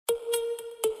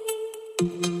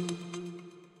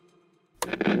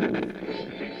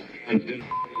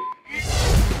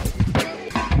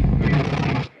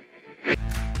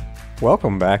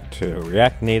Welcome back to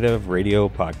React Native Radio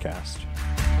Podcast.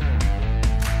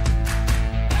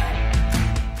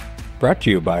 Brought to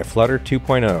you by Flutter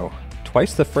 2.0,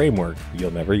 twice the framework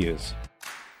you'll never use.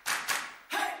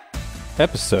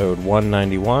 Episode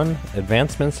 191,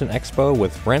 Advancements in Expo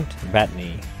with Brent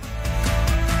Vatne.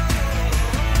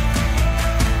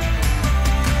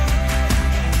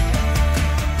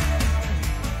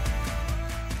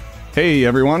 Hey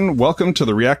everyone, welcome to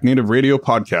the React Native Radio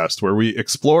Podcast, where we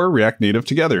explore React Native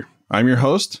together. I'm your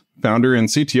host, founder and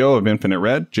CTO of Infinite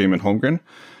Red, Jamon Holmgren.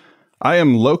 I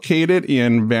am located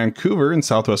in Vancouver in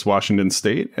Southwest Washington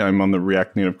State. I'm on the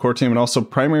React Native core team and also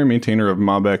primary maintainer of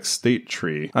MobX State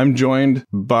Tree. I'm joined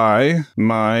by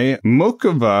my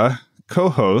Mokova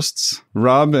co-hosts,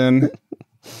 Robin,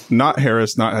 not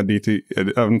Harris, not Haditi.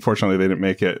 Unfortunately, they didn't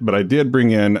make it, but I did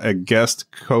bring in a guest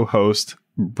co-host,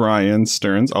 Bryan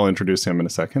Stearns. I'll introduce him in a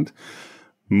second.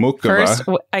 Mokova. First,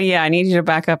 I need you to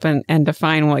back up and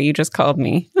define what you just called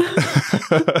me.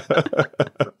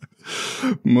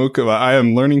 Mokova. I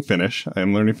am learning Finnish,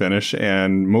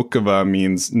 and Mokova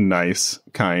means nice,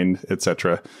 kind,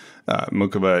 etc.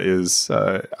 Mokova is,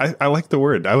 I like the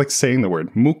word. I like saying the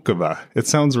word. Mokova. It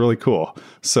sounds really cool.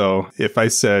 So if I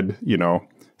said,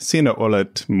 Sina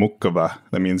olet Mokova,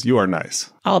 that means you are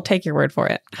nice. I'll take your word for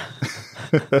it.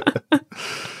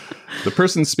 The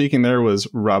person speaking there was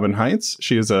Robin Heintz.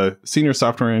 She is a senior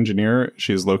software engineer.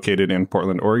 She is located in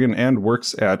Portland, Oregon, and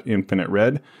works at Infinite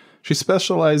Red. She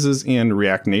specializes in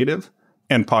React Native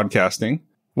and podcasting.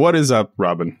 What is up,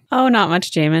 Robin? Oh, not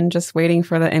much, Jamon. Just waiting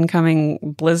for the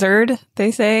incoming blizzard,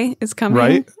 they say, is coming.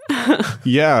 Right?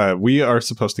 Yeah, we are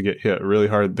supposed to get hit really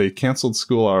hard. They canceled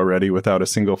school already without a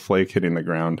single flake hitting the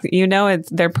ground.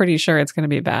 They're pretty sure it's going to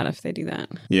be bad if they do that.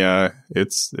 Yeah,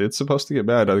 it's supposed to get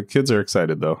bad. The kids are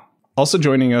excited, though. Also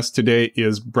joining us today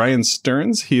is Bryan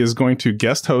Stearns. He is going to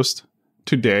guest host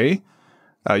today.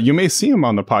 You may see him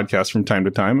on the podcast from time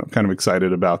to time. I'm kind of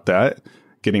excited about that,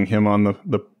 getting him on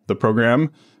the program.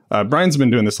 Bryan's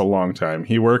been doing this a long time.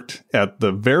 He worked at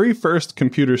the very first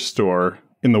computer store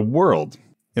in the world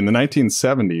in the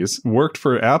 1970s, worked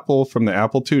for Apple from the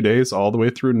Apple II days all the way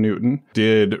through Newton,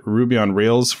 did Ruby on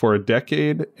Rails for a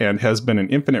decade, and has been an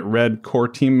Infinite Red core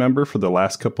team member for the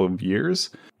last couple of years.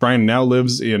 Bryan now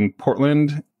lives in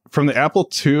Portland. From the Apple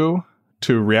II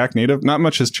to React Native, not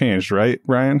much has changed, right,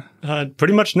 Bryan?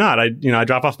 Pretty much not. I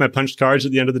drop off my punched cards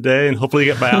at the end of the day and hopefully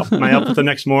get my output the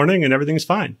next morning and everything's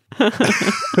fine.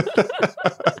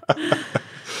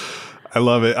 I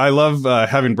love it. I love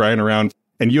having Bryan around.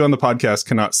 And you on the podcast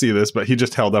cannot see this, but he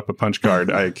just held up a punch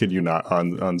card. I kid you not,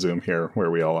 on Zoom here, where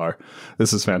we all are.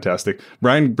 This is fantastic.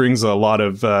 Bryan brings a lot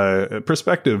of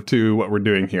perspective to what we're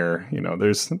doing here.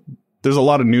 There's a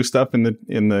lot of new stuff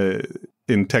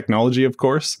in technology, of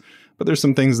course. But there's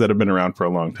some things that have been around for a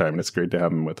long time, and it's great to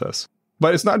have him with us.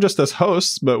 But it's not just us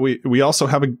hosts, but we also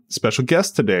have a special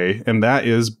guest today, and that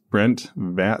is Brent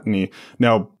Vatne.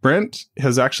 Now, Brent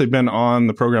has actually been on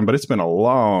the program, but it's been a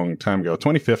long time ago.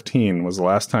 2015 was the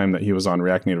last time that he was on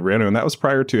React Native Radio, and that was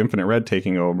prior to Infinite Red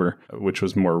taking over, which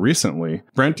was more recently.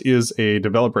 Brent is a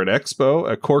developer at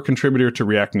Expo, a core contributor to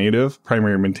React Native,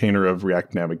 primary maintainer of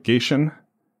React Navigation.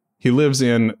 He lives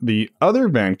in the other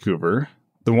Vancouver,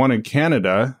 the one in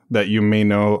Canada that you may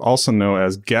also know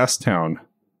as Gastown.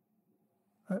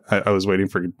 I was waiting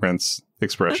for Brent's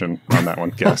expression on that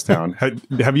one, Gastown.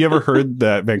 Have you ever heard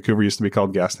that Vancouver used to be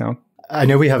called Gastown? I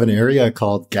know we have an area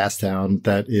called Gastown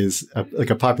that is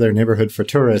a popular neighborhood for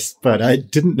tourists, but I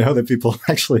didn't know that people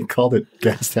actually called it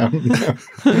Gastown.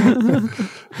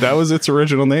 That was its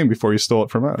original name before you stole it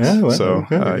from us. Yeah, well, so,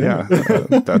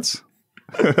 that's...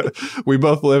 We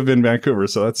both live in Vancouver,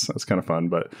 so that's kind of fun.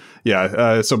 But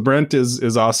yeah, so Brent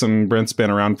is awesome. Brent's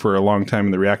been around for a long time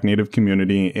in the React Native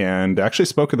community and actually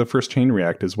spoke at the first Chain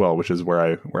React as well, which is where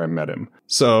I met him.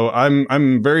 So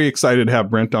I'm very excited to have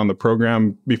Brent on the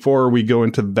program. Before we go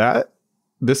into that,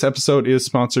 this episode is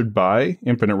sponsored by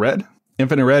Infinite Red.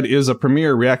 Infinite Red is a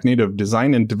premier React Native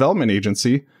design and development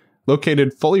agency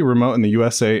located fully remote in the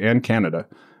USA and Canada.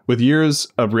 With years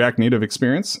of React Native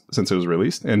experience since it was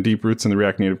released and deep roots in the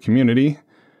React Native community,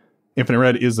 Infinite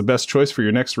Red is the best choice for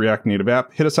your next React Native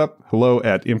app. Hit us up,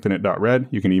 hello@infinite.red.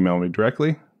 You can email me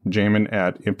directly,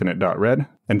 jamon@infinite.red.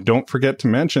 And don't forget to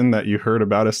mention that you heard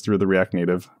about us through the React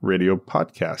Native Radio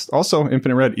podcast. Also,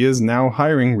 Infinite Red is now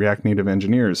hiring React Native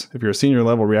engineers. If you're a senior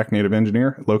level React Native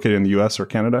engineer located in the US or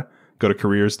Canada, go to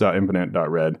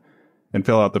careers.infinite.red and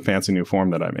fill out the fancy new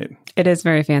form that I made. It is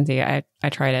very fancy. I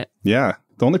tried it. Yeah.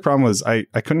 The only problem was I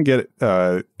couldn't get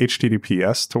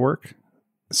HTTPS to work.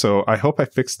 So I hope I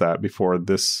fixed that before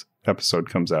this episode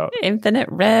comes out. Infinite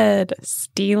Red,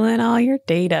 stealing all your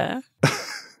data.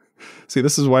 See,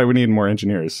 this is why we need more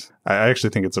engineers. I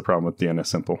actually think it's a problem with DNS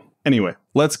Simple. Anyway,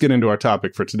 let's get into our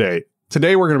topic for today.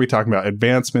 Today, we're going to be talking about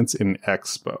advancements in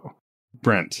Expo.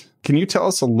 Brent, can you tell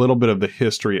us a little bit of the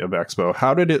history of Expo?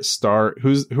 How did it start?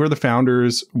 Who are the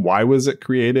founders? Why was it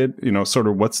created? Sort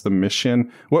of what's the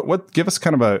mission? What give us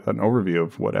kind of an overview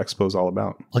of what Expo is all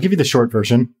about. I'll give you the short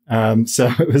version.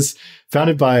 So it was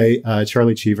founded by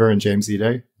Charlie Cheever and James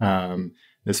Ide.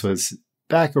 This was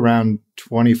back around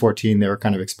 2014. They were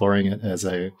kind of exploring it as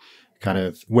a kind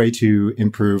of way to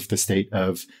improve the state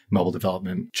of mobile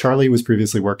development. Charlie was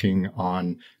previously working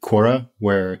on Quora,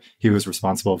 where he was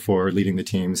responsible for leading the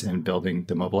teams and building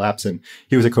the mobile apps. And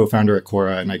he was a co-founder at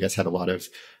Quora, and I guess had a lot of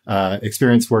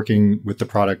experience working with the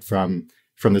product from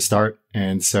the start.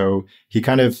 And so he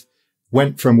kind of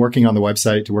went from working on the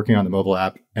website to working on the mobile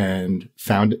app and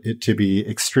found it to be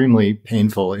extremely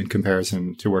painful in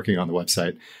comparison to working on the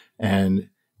website. And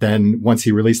then once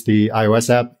he released the iOS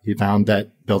app, he found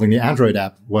that building the Android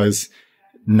app was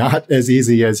not as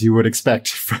easy as you would expect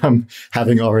from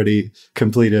having already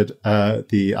completed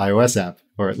the iOS app,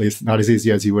 or at least not as easy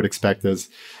as you would expect as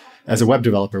a web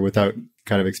developer without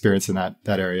kind of experience in that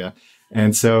area.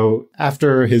 And so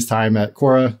after his time at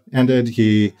Quora ended,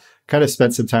 he kind of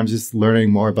spent some time just learning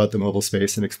more about the mobile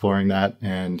space and exploring that,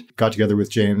 and got together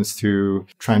with James to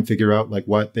try and figure out like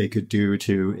what they could do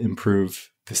to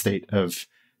improve the state of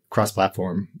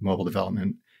cross-platform mobile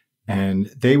development. And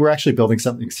they were actually building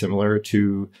something similar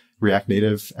to React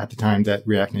Native at the time that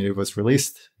React Native was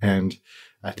released. And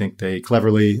I think they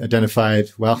cleverly identified,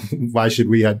 well, why should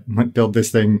we build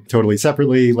this thing totally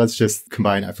separately? Let's just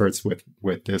combine efforts with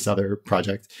this other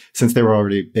project, since they were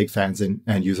already big fans and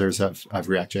users of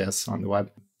React.js on the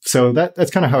web. So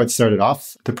that's kind of how it started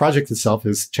off. The project itself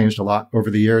has changed a lot over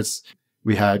the years.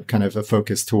 We had kind of a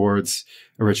focus towards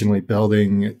originally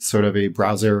building sort of a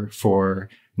browser for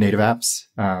native apps.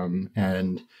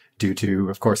 And due to,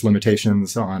 of course,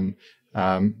 limitations on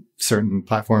certain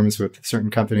platforms with certain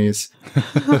companies,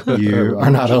 you are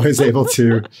not always able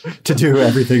to do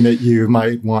everything that you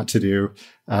might want to do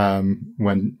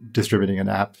when distributing an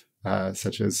app,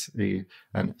 such as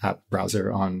an app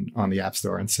browser on the App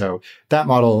Store. And so that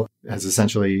model has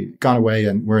essentially gone away,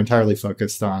 and we're entirely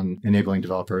focused on enabling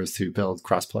developers to build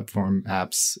cross-platform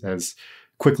apps as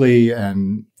quickly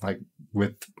and like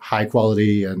with high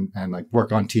quality and like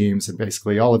work on teams and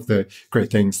basically all of the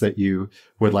great things that you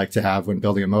would like to have when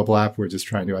building a mobile app. We're just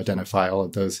trying to identify all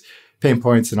of those pain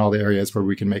points and all the areas where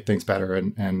we can make things better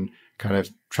and kind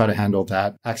of try to handle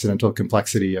that accidental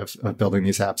complexity of building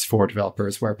these apps for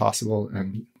developers where possible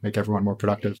and make everyone more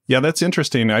productive. Yeah, that's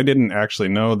interesting. I didn't actually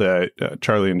know that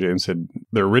Charlie and James had,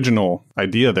 their original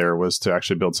idea there was to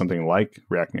actually build something like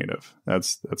React Native.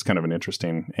 That's kind of an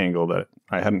interesting angle that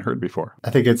I hadn't heard before. I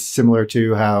think it's similar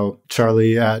to how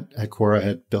Charlie at Quora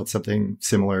had built something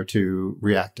similar to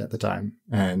React at the time.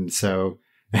 And so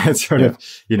it's sort of,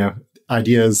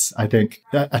 ideas, I think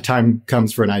a time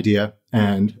comes for an idea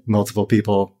and multiple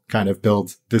people kind of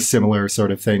build this similar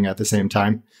sort of thing at the same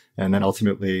time. And then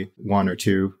ultimately one or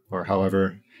two or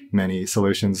however many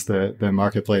solutions the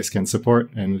marketplace can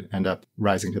support and end up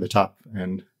rising to the top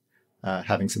and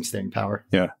having some staying power.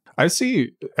 Yeah. I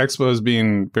see Expo as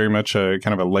being very much a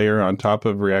kind of a layer on top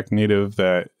of React Native,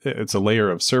 that it's a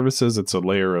layer of services. It's a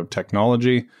layer of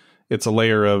technology. It's a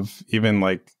layer of even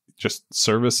like just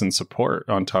service and support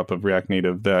on top of React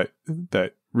Native that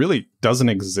really doesn't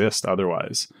exist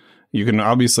otherwise. You can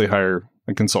obviously hire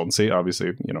a consultancy.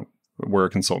 Obviously, we're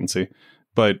a consultancy.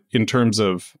 But in terms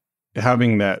of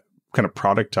having that kind of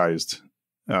productized,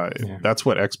 that's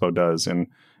what Expo does. And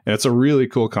it's a really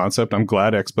cool concept. I'm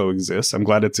glad Expo exists. I'm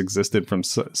glad it's existed from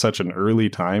such an early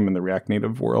time in the React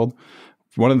Native world.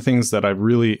 One of the things that I've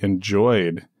really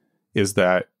enjoyed is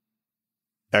that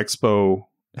Expo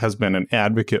has been an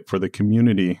advocate for the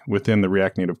community within the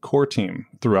React Native core team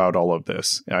throughout all of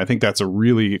this. And I think that's a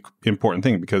really important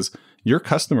thing, because your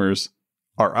customers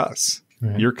are us.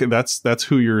 Right. That's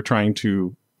who you're trying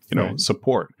to,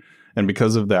 support. And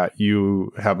because of that,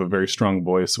 you have a very strong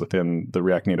voice within the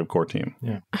React Native core team.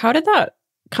 Yeah. How did that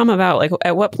come about? Like,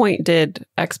 at what point did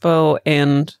Expo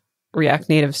and React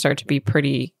Native start to be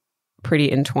pretty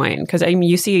entwined? Because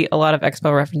you see a lot of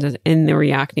Expo references in the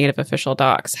React Native official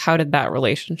docs. How did that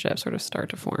relationship sort of start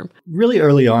to form? Really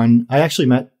early on, I actually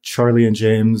met Charlie and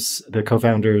James, the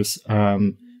co-founders,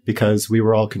 because we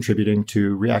were all contributing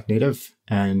to React Native.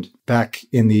 And back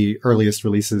in the earliest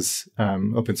releases,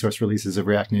 open source releases of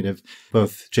React Native,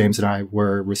 both James and I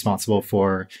were responsible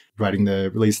for writing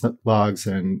the release logs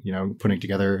and, putting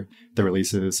together the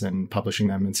releases and publishing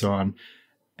them and so on.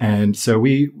 And so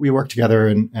we worked together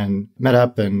and met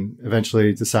up and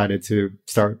eventually decided to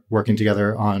start working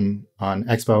together on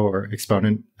Expo, or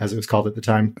Exponent, as it was called at the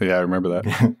time. Yeah, I remember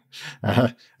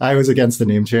that. I was against the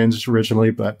name change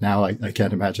originally, but now I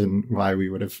can't imagine why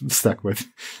we would have stuck with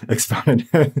Exponent.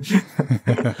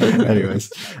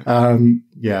 Anyways,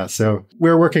 so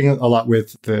we're working a lot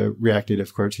with the React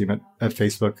Native core team at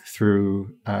Facebook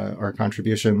through our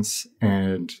contributions.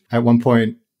 And at one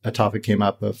point, a topic came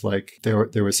up of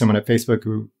there was someone at Facebook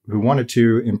who wanted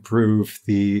to improve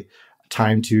the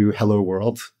time to hello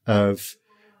world of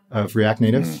React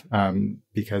Native,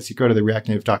 because you go to the React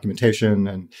Native documentation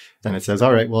and then it says,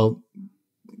 all right, well,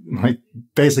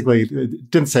 basically it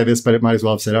didn't say this, but it might as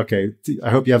well have said, okay, I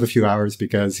hope you have a few hours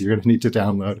because you're going to need to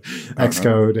download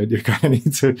Xcode and you're going to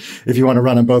need to, if you want to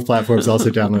run on both platforms, also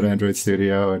download Android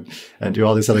Studio and do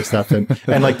all this other stuff. And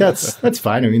that's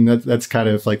fine. I mean, that's kind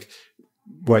of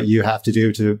what you have to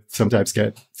do to sometimes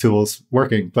get tools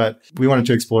working. But we wanted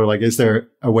to explore, is there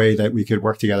a way that we could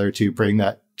work together to bring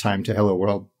that time to hello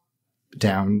world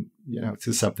down,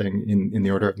 to something in the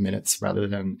order of minutes rather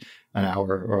than an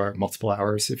hour or multiple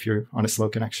hours if you're on a slow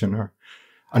connection or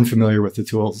unfamiliar with the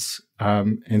tools.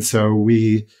 And so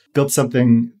we built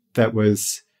something that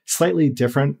was slightly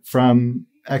different from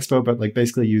Expo, but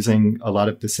basically using a lot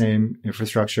of the same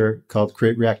infrastructure called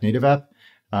Create React Native App.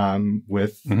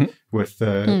 With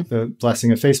the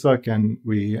blessing of Facebook, and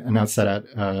we announced that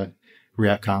at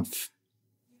ReactConf,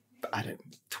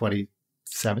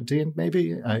 2017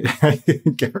 maybe. I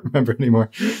can't remember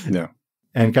anymore. No,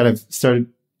 and kind of started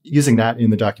using that in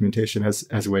the documentation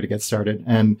as a way to get started.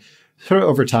 And sort of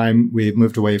over time, we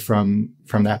moved away from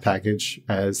that package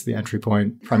as the entry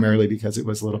point, primarily because it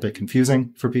was a little bit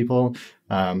confusing for people,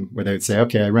 where they would say,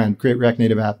 okay, I ran Create React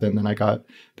Native App, and then I got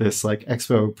this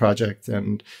Expo project,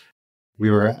 and we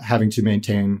were having to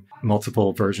maintain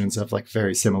multiple versions of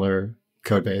very similar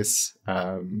code base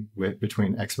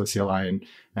between Expo CLI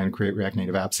and Create React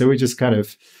Native App. So we just kind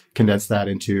of condensed that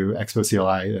into Expo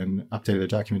CLI and updated the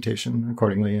documentation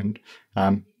accordingly. And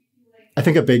I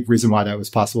think a big reason why that was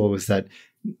possible was that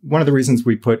one of the reasons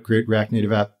we put Create React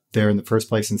Native App there in the first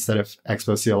place instead of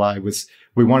Expo CLI was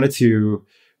we wanted to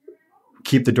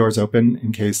keep the doors open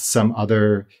in case some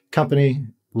other company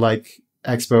like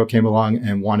Expo came along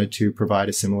and wanted to provide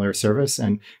a similar service.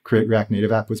 And Create React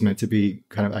Native App was meant to be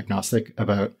kind of agnostic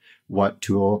about what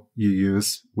tool you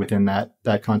use within that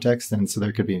context. And so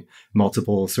there could be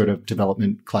multiple sort of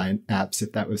development client apps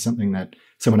if that was something that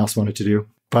someone else wanted to do.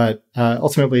 But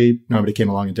ultimately, nobody came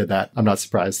along and did that. I'm not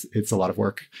surprised. It's a lot of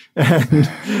work. And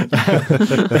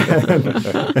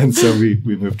so we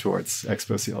moved towards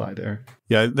Expo CLI there.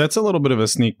 Yeah, that's a little bit of a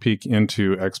sneak peek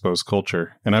into Expo's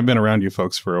culture. And I've been around you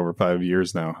folks for over 5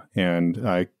 years now, and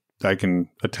I can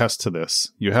attest to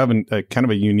this. You have a kind of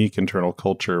a unique internal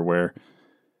culture where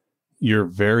you're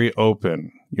very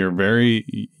open. You're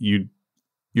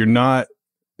not...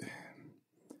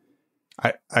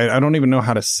 I don't even know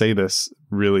how to say this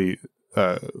really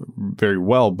very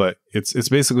well, but it's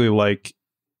basically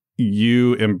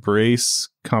you embrace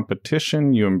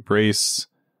competition, you embrace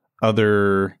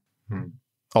other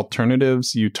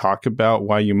alternatives, you talk about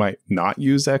why you might not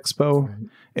use Expo. Right.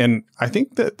 And I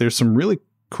think that there's some really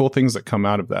cool things that come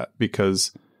out of that,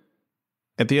 because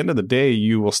at the end of the day,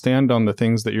 you will stand on the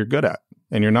things that you're good at,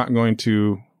 and you're not going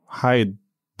to hide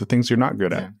the things you're not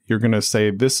good at. You're going to say,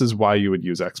 this is why you would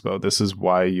use Expo. This is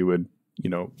why you would,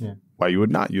 why you would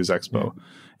not use Expo. Yeah.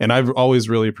 And I've always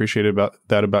really appreciated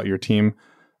about your team.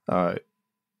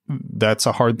 That's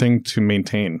a hard thing to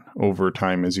maintain over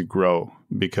time as you grow,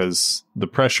 because the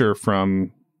pressure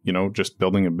from, just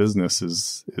building a business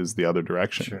is the other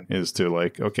direction, is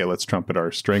to okay, let's trumpet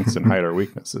our strengths and hide our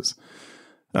weaknesses.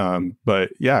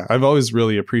 But yeah, I've always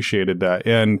really appreciated that.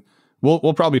 And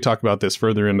We'll probably talk about this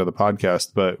further into the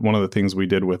podcast, but one of the things we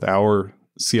did with our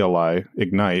CLI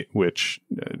Ignite, which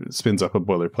spins up a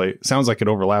boilerplate, sounds like it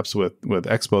overlaps with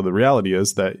Expo. The reality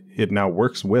is that it now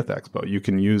works with Expo. You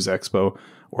can use Expo,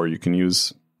 or you can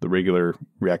use the regular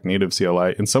React Native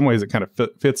CLI. In some ways, it kind of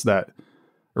fits that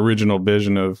original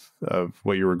vision of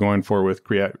what you were going for with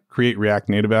Create React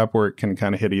Native App, where it can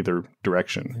kind of hit either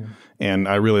direction. Yeah. And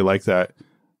I really like that.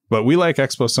 But we like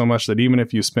Expo so much that even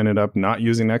if you spin it up not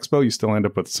using Expo, you still end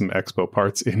up with some Expo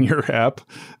parts in your app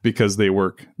because they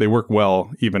work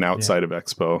well even outside of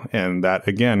Expo. And that,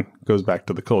 again, goes back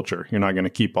to the culture. You're not going to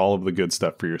keep all of the good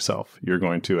stuff for yourself. You're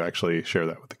going to actually share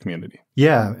that with the community.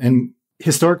 Yeah. And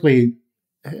historically,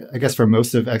 I guess for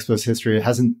most of Expo's history, it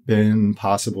hasn't been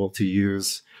possible to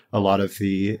use a lot of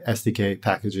the SDK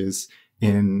packages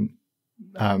in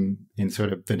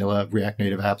sort of vanilla React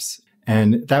Native apps.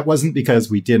 And that wasn't because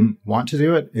we didn't want to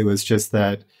do it. It was just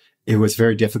that it was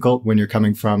very difficult when you're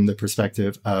coming from the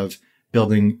perspective of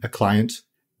building a client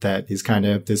that is kind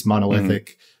of this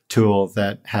monolithic tool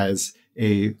that has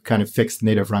a kind of fixed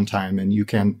native runtime, and you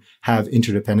can have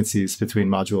interdependencies between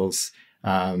modules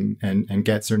and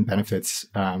get certain benefits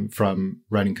from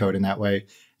writing code in that way.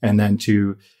 And then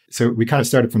so we kind of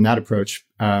started from that approach,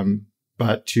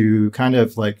 but to kind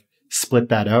of like split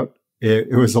that out,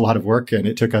 it was a lot of work, and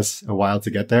it took us a while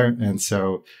to get there. And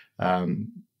so,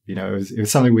 it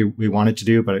was something we wanted to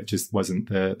do, but it just wasn't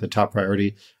the top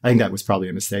priority. I think that was probably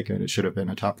a mistake, and it should have been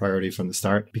a top priority from the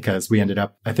start, because we ended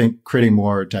up, I think, creating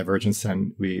more divergence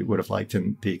than we would have liked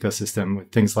in the ecosystem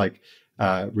with things like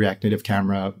React Native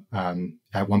Camera.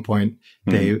 At one point,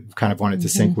 they kind of wanted to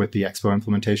sync with the Expo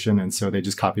implementation, and so they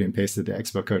just copied and pasted the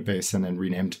Expo code base and then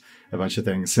renamed a bunch of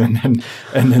things, and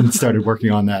then started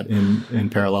working on that in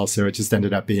parallel. So it just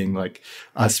ended up being like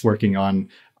us working on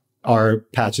our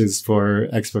patches for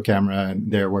Expo Camera,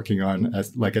 and they're working on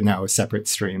now a separate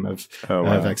stream of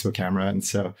Expo Camera, and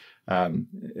so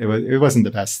it wasn't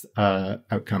the best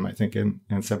outcome, I think, in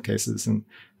some cases, and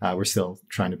we're still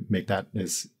trying to make that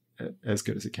as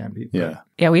good as it can be.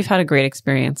 Yeah, we've had a great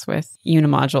experience with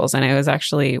unimodules, and it was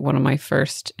actually one of my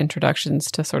first introductions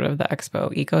to sort of the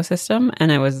Expo ecosystem,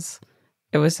 and it was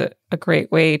a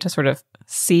great way to sort of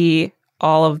see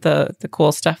all of the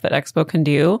cool stuff that Expo can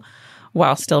do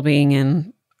while still being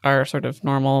in our sort of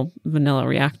normal vanilla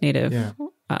React Native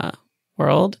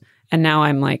world. And now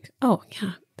I'm like, oh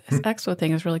yeah, this Expo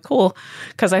thing is really cool,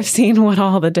 because I've seen what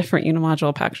all the different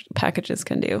unimodule packages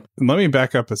can do. Let me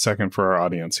back up a second for our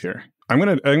audience here. I'm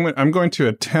going to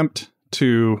attempt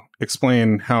to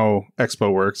explain how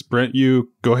Expo works. Brent, you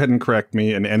go ahead and correct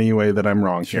me in any way that I'm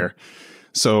wrong here.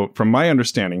 So from my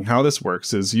understanding, how this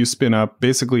works is you spin up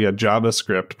basically a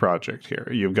JavaScript project here.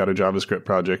 You've got a JavaScript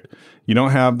project. You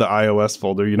don't have the iOS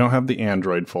folder. You don't have the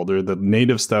Android folder. The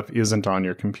native stuff isn't on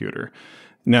your computer.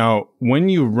 Now, when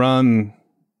you run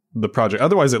the project,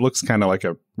 otherwise it looks kind of like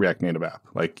a React Native app.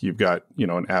 Like you've got,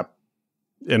 an app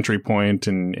entry point,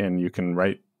 and you can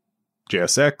write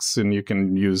JSX, and you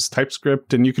can use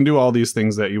TypeScript, and you can do all these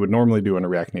things that you would normally do in a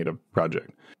React Native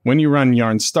project. When you run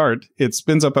yarn start, it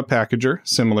spins up a packager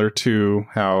similar to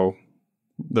how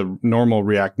the normal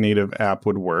React Native app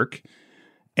would work.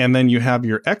 And then you have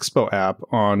your Expo app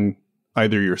on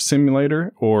either your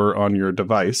simulator or on your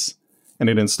device, and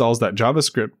it installs that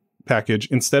JavaScript package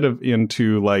instead of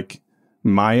into like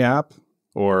My App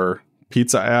or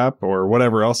Pizza app or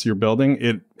whatever else you're building.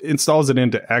 It installs it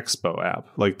into Expo app,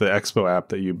 like the Expo app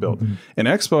that you built. And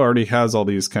Expo already has all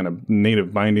these kind of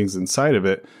native bindings inside of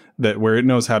it where it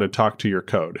knows how to talk to your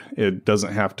code. It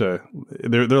doesn't have to,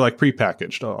 they're like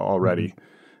prepackaged already.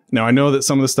 Now, I know that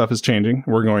some of the stuff is changing.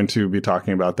 We're going to be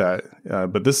talking about that.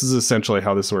 But this is essentially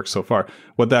how this works so far.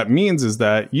 What that means is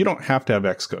that you don't have to have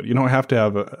Xcode. You don't have to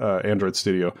have Android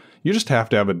Studio. You just have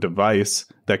to have a device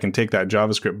that can take that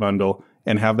JavaScript bundle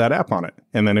and have that app on it,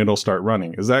 and then it'll start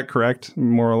running. Is that correct,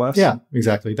 more or less? Yeah,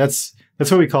 exactly. That's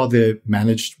what we call the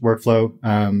managed workflow.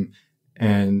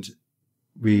 And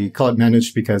we call it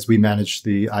managed because we manage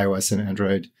the iOS and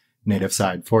Android native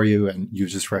side for you, and you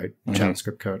just write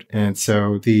JavaScript code. And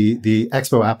so the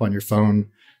Expo app on your phone,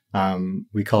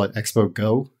 we call it Expo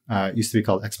Go. It used to be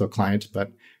called Expo Client,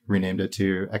 but renamed it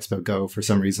to Expo Go for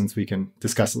some reasons we can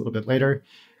discuss a little bit later.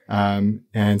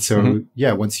 And so,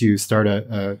 once you start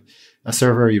a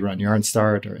server, you run yarn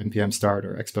start or npm start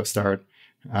or expo start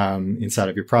inside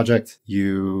of your project.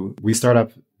 We start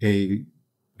up an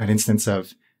instance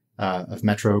of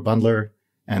Metro Bundler,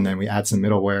 and then we add some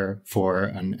middleware for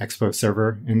an Expo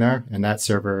server in there, and that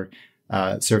server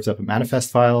serves up a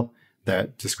manifest file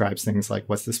that describes things like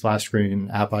what's the splash screen,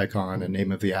 app icon, and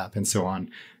name of the app, and so on.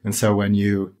 And so when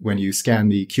you scan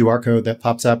the QR code that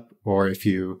pops up, or if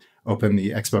you open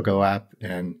the Expo Go app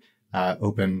and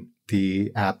open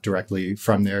the app directly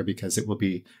from there, because it will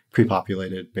be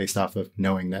pre-populated based off of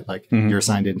knowing that you're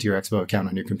signed into your Expo account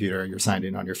on your computer, you're signed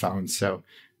in on your phone, so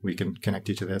we can connect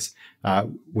you to this.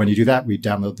 When you do that, we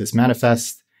download this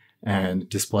manifest and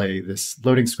display this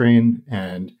loading screen,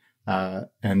 and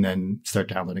and then start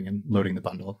downloading and loading the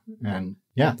bundle. And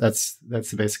yeah, that's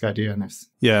the basic idea.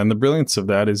 And the brilliance of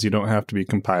that is you don't have to be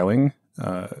compiling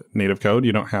native code.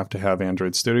 You don't have to have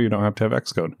Android Studio. You don't have to have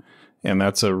Xcode. And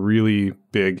that's a really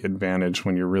big advantage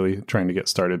when you're really trying to get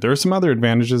started. There are some other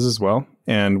advantages as well.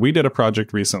 And we did a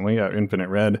project recently at Infinite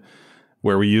Red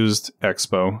where we used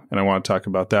Expo, and I want to talk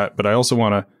about that. But I also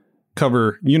want to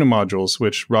cover unimodules,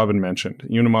 which Robin mentioned.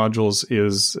 Unimodules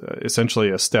is essentially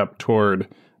a step toward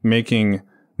making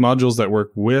modules that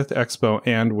work with Expo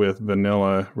and with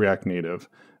vanilla React Native,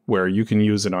 where you can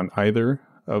use it on either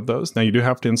of those. Now, you do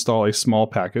have to install a small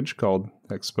package called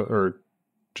Expo, or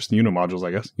just unimodules,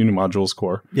 I guess, unimodules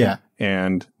core. Yeah.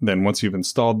 And then once you've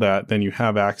installed that, then you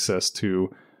have access to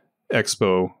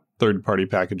Expo third-party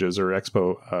packages or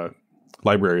Expo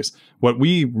libraries. What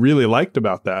we really liked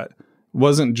about that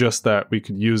wasn't just that we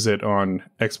could use it on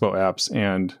Expo apps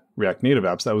and React Native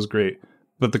apps. That was great.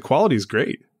 But the quality is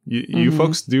great. You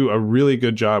folks do a really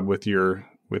good job with your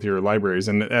libraries.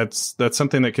 And that's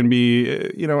something that can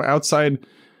be, outside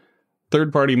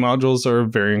third-party modules are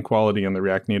varying quality in the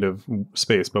React Native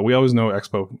space. But we always know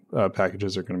Expo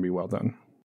packages are going to be well done.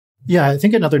 Yeah, I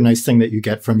think another nice thing that you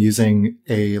get from using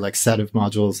a set of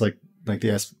modules like the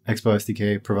Expo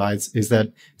SDK provides is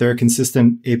that there are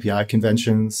consistent API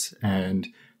conventions, and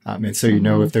so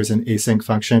if there's an async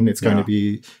function, it's going to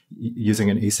be using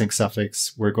an async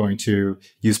suffix. We're going to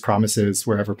use promises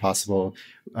wherever possible.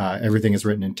 Everything is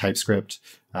written in TypeScript.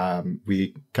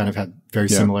 We kind of have very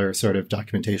similar sort of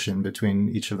documentation between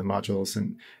each of the modules,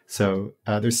 and so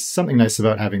there's something nice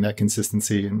about having that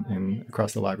consistency in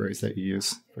across the libraries that you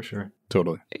use, for sure.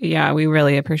 Totally. Yeah, we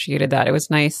really appreciated that. It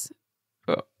was nice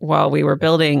while we were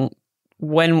building,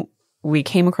 when we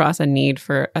came across a need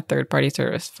for a third-party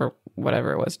service for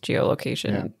whatever it was,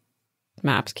 geolocation,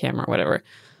 maps, camera, whatever.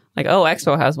 Like,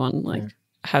 Expo has one,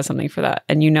 has something for that.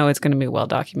 And it's going to be well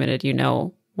documented. You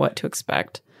know what to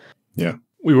expect. Yeah.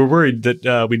 We were worried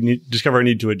that we'd discover a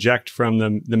need to eject from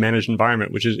the managed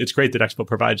environment, which is, it's great that Expo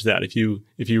provides that. If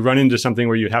you run into something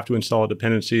where you have to install a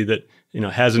dependency that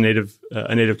has a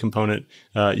native component,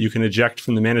 you can eject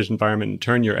from the managed environment and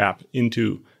turn your app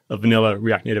into a vanilla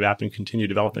React Native app and continue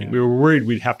developing. Yeah. We were worried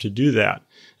we'd have to do that,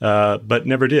 but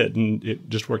never did, and it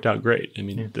just worked out great. I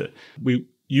mean, we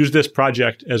used this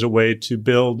project as a way to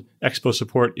build Expo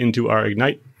support into our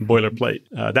Ignite boilerplate.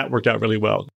 That worked out really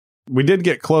well. We did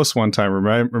get close one time.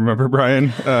 Remember,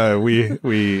 Brian?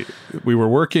 We were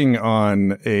working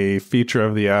on a feature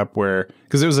of the app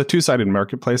because it was a two-sided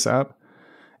marketplace app,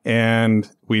 and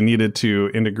we needed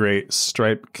to integrate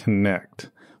Stripe Connect.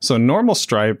 So normal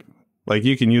Stripe,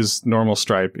 you can use normal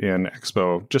Stripe in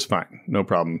Expo just fine, no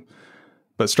problem.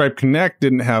 But Stripe Connect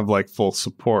didn't have full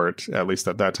support, at least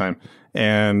at that time.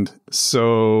 And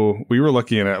so we were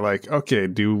looking at okay,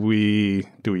 do we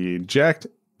eject?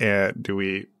 Do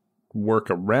we work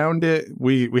around it?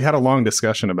 We had a long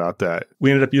discussion about that.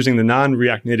 We ended up using the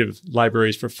non-React Native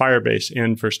libraries for Firebase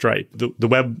and for Stripe. The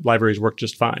web libraries worked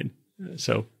just fine.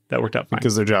 So that worked out fine.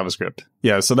 Because they're JavaScript.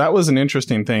 Yeah, so that was an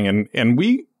interesting thing. And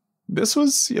this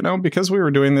was, because we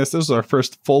were doing this was our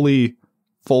first full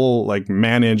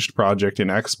managed project in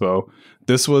Expo.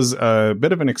 This was a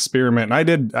bit of an experiment.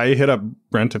 And I hit up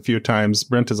Brent a few times.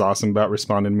 Brent is awesome about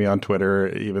responding to me on Twitter,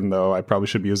 even though I probably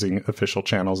should be using official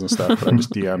channels and stuff, but I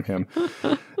just DM him.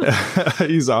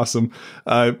 He's awesome.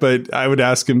 But I would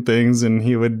ask him things and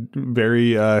he would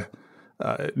very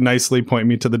nicely point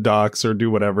me to the docs or do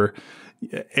whatever.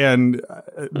 And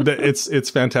it's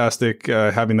fantastic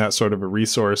having that sort of a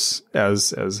resource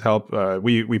as help.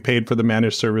 We paid for the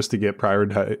managed service to get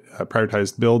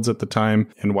prioritized builds at the time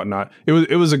and whatnot.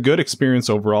 It was a good experience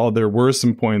overall. There were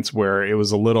some points where it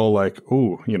was a little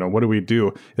what do we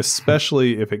do?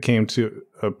 Especially if it came to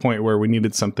a point where we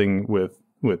needed something with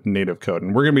native code.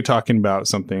 And we're going to be talking about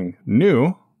something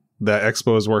new that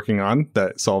Expo is working on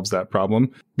that solves that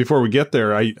problem. Before we get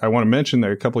there, I want to mention that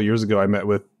a couple of years ago I met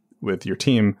with your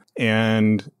team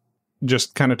and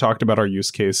just kind of talked about our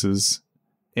use cases.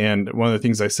 And one of the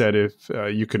things I said, if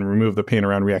you can remove the pain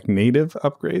around React Native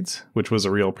upgrades, which was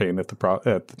a real pain at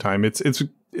the time,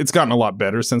 it's gotten a lot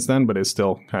better since then, but it's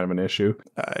still kind of an issue.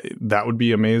 That would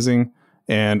be amazing.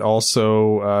 And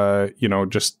also,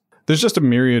 there's just a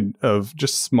myriad of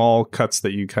just small cuts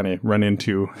that you kind of run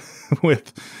into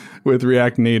with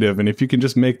React Native, and if you can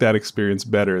just make that experience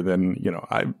better, then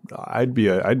I'd be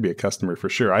a customer for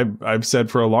sure. I've said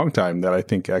for a long time that I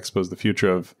think Expo is the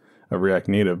future of React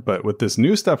Native, but with this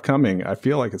new stuff coming, I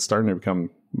feel like it's starting to become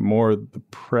more the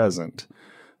present.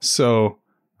 So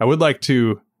I would like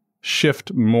to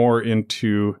shift more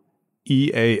into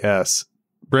EAS.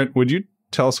 Brent, would you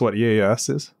tell us what EAS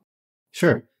is?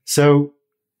 Sure. So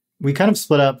we kind of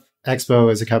split up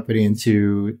Expo as a company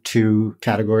into two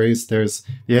categories. There's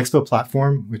the Expo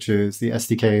platform, which is the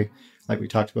SDK, like we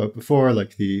talked about before,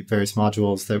 like the various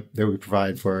modules that we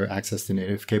provide for access to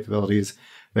native capabilities.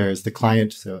 There's the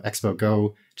client, so Expo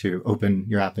Go to open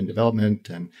your app in development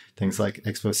and things like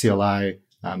Expo CLI.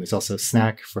 There's also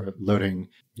Snack for loading,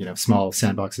 small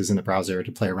sandboxes in the browser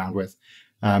to play around with.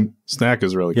 Snack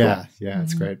is really cool. Yeah,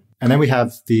 it's great. And then we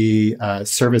have the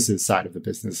services side of the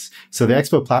business. So the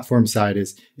Expo platform side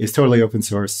is totally open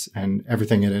source, and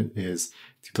everything in it is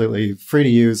completely free to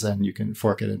use, and you can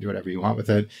fork it and do whatever you want with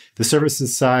it. The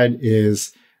services side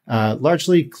is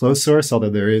largely closed source, although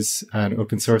there is an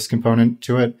open source component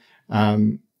to it.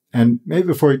 And maybe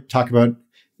before we talk about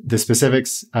the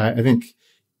specifics, I think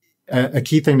a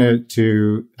key thing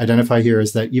to identify here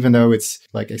is that even though it's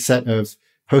like a set of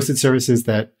hosted services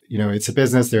that, it's a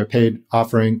business, they're a paid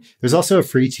offering, there's also a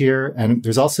free tier, and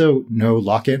there's also no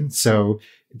lock-in. So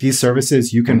these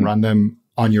services, you can run them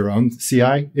on your own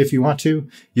CI if you want to.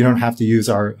 You don't have to use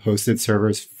our hosted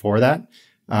servers for that.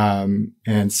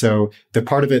 And so the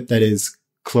part of it that is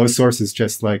closed source is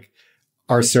just like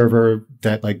our server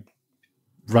that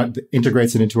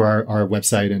integrates it into our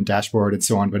website and dashboard and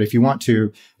so on. But if you want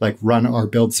to run our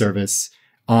build service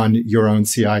on your own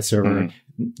CI server,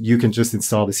 you can just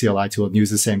install the CLI tool and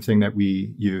use the same thing that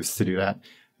we use to do that.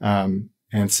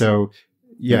 And so,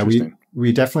 yeah,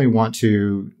 we definitely want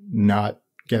to not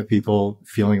get people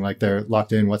feeling like they're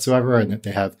locked in whatsoever, and that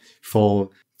they have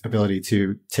full ability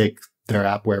to take their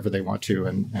app wherever they want to,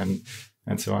 and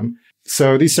so on.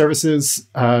 So these services,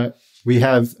 we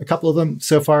have a couple of them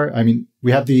so far. I mean,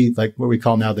 we have the what we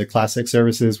call now the classic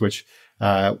services, which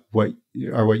what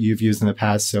you've used in the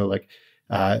past. So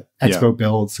Expo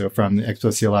Build. So from the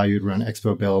Expo CLI, you'd run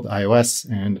Expo Build iOS,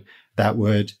 and that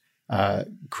would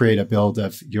create a build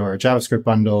of your JavaScript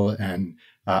bundle and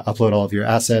upload all of your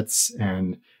assets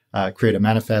and create a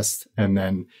manifest, and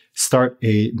then start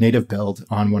a native build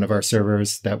on one of our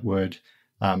servers that would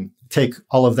take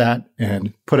all of that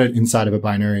and put it inside of a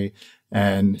binary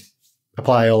and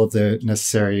apply all of the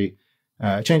necessary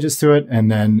changes to it, and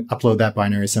then upload that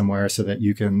binary somewhere so that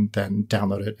you can then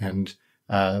download it and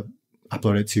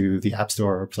upload it to the App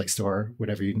Store or Play Store,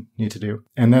 whatever you need to do.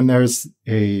 And then there's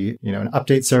an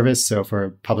update service, so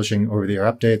for publishing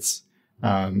over-the-air updates,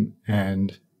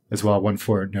 and as well one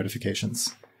for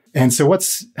notifications. And so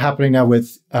what's happening now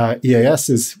with EAS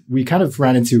is we kind of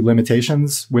ran into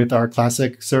limitations with our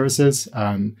classic services,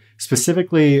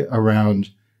 specifically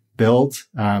around build,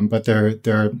 but there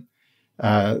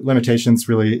are limitations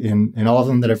really in all of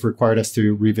them that have required us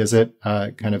to revisit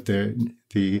kind of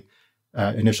the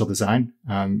initial design.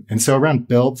 And so around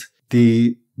build,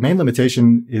 the main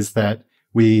limitation is that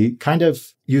we kind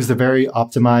of used a very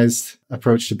optimized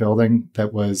approach to building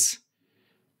that was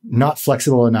not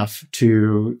flexible enough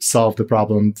to solve the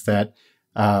problem that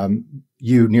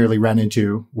you nearly ran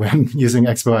into when using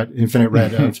Expo at Infinite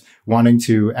Red of wanting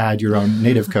to add your own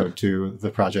native code to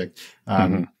the project.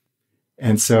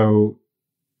 And so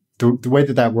the way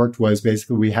that worked was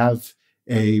basically we have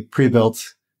a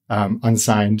pre-built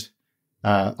unsigned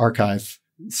archive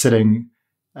sitting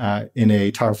in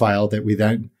a tar file that we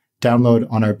then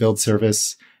download on our build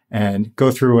service and go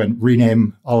through and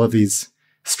rename all of these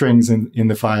strings in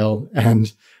the file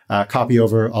and copy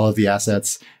over all of the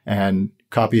assets and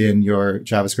copy in your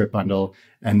JavaScript bundle.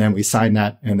 And then we sign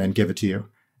that and then give it to you.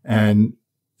 And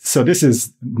so this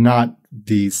is not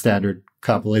the standard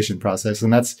compilation process.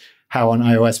 And that's how on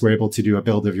iOS we're able to do a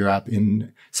build of your app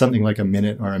in something like a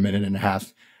minute or a minute and a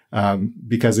half,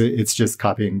 because it's just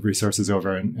copying resources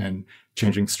over and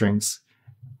changing strings.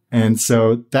 And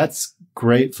so that's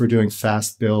great for doing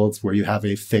fast builds where you have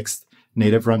a fixed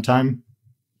native runtime.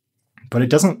 But it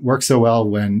doesn't work so well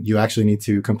when you actually need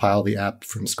to compile the app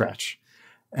from scratch.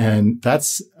 And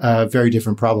that's a very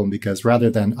different problem, because rather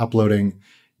than uploading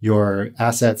your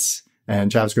assets and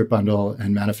JavaScript bundle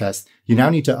and manifest, you now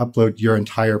need to upload your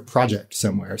entire project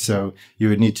somewhere. So you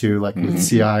would need to, with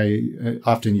CI,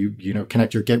 often you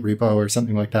connect your Git repo or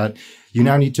something like that. You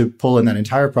now need to pull in that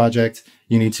entire project.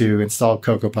 You need to install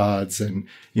CocoaPods, and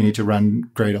you need to run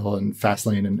Gradle and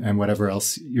Fastlane and whatever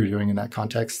else you're doing in that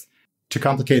context. To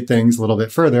complicate things a little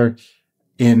bit further,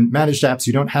 in managed apps,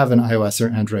 you don't have an iOS or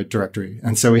Android directory.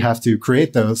 And so we have to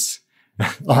create those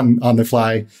on the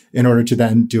fly in order to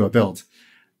then do a build.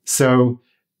 So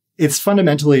it's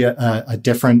fundamentally a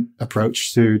different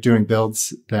approach to doing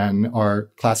builds than our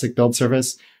classic build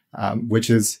service, which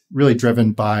is really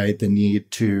driven by the need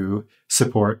to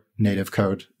support native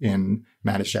code in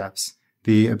managed apps.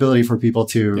 The ability for people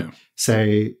to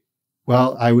say,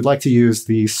 well, I would like to use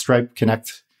the Stripe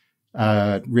Connect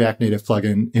React Native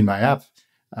plugin in my app.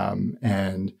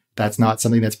 And that's not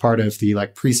something that's part of the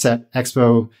like preset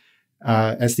Expo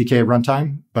SDK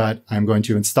runtime, but I'm going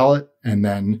to install it and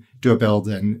then do a build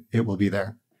and it will be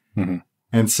there. Mm-hmm.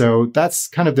 And so that's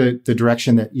kind of the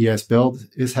direction that ES Build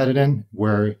is headed in,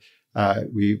 where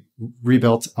we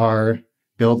rebuilt our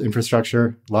build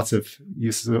infrastructure. Lots of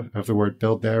use of the word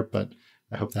build there, but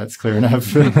I hope that's clear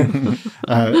enough.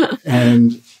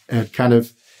 And it kind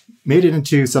of made it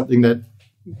into something that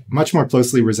much more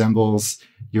closely resembles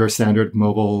your standard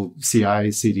mobile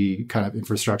CI/CD kind of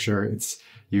infrastructure.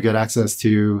 You get access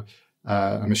to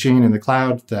a machine in the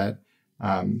cloud that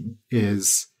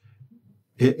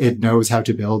it knows how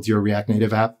to build your React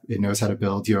Native app. It knows how to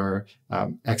build your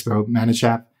Expo managed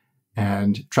app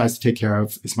and tries to take care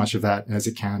of as much of that as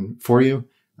it can for you.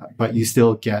 But you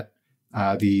still get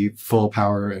the full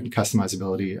power and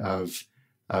customizability of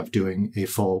doing a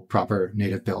full proper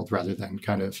native build rather than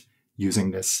kind of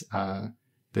using this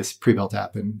pre-built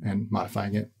app and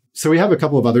modifying it. So we have a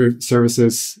couple of other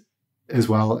services as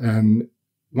well. And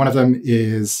one of them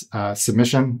is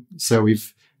submission. So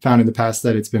we've found in the past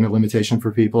that it's been a limitation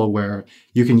for people where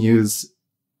you can use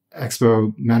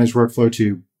Expo Managed Workflow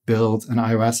to build an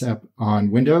iOS app on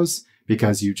Windows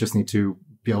because you just need to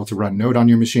be able to run Node on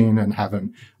your machine and have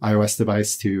an iOS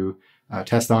device to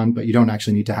test on, but you don't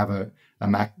actually need to have a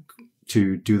Mac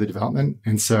to do the development.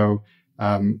 And so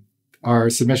our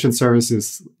submission service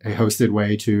is a hosted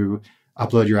way to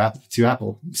upload your app to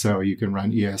Apple. So you can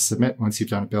run ES Submit once you've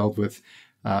done a build with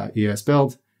ES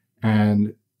Build,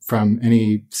 and from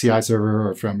any CI server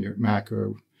or from your Mac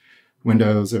or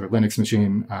Windows or Linux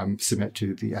machine, submit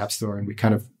to the App Store. And we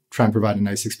kind of try and provide a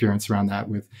nice experience around that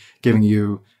with giving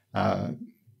you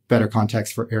better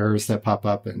context for errors that pop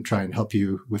up and try and help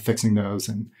you with fixing those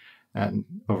and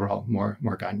overall more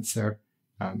guidance there.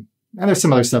 And there's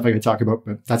some other stuff I could talk about,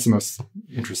 but that's the most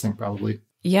interesting probably.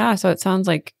 Yeah. So it sounds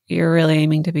like you're really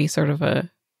aiming to be sort of an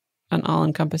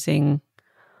all-encompassing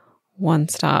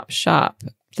one-stop shop.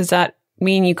 Does that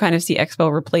mean you kind of see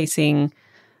Expo replacing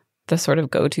the sort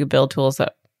of go-to build tools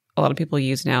that a lot of people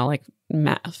use now, like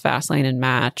Fastlane and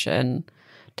Match and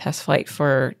TestFlight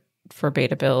for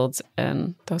beta builds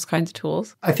and those kinds of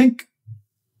tools? I think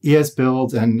ES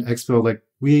Build and Expo, like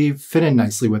we fit in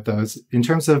nicely with those. In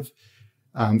terms of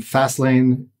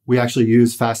Fastlane, we actually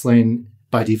use Fastlane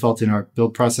by default in our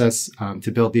build process.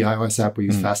 To build the iOS app, we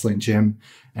use Fastlane Gym,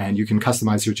 and you can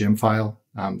customize your Gym file.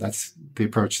 That's the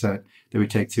approach that we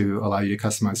take to allow you to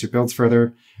customize your builds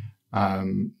further.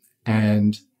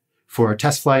 And for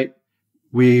TestFlight,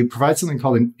 we provide something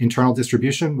called an internal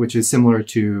distribution, which is similar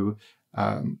to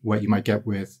what you might get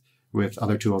with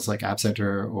other tools like App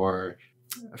Center or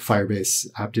Firebase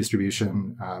app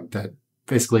distribution that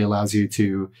basically allows you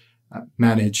to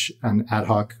manage an ad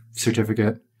hoc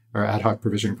certificate or ad hoc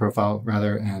provisioning profile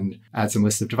rather, and add some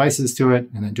list of devices to it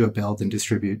and then do a build and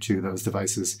distribute to those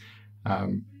devices.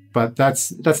 But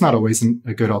that's not always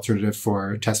a good alternative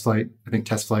for TestFlight. I think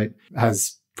TestFlight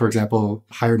has, for example,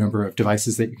 a higher number of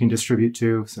devices that you can distribute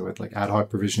to. So with like ad hoc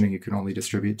provisioning, you can only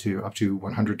distribute to up to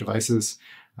 100 devices,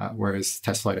 whereas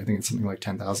TestFlight, I think it's something like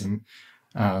 10,000.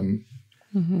 But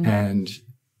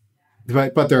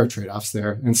there are trade-offs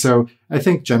there. And so I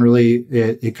think generally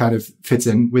it kind of fits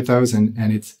in with those, and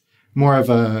it's more of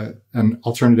an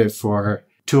alternative for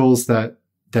tools that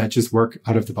just work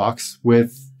out of the box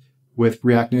with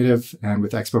React Native and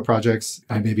with Expo projects.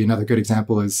 Maybe another good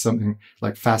example is something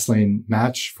like Fastlane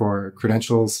Match for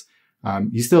credentials.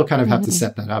 You still kind of have to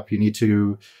set that up. You need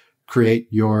to create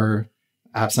your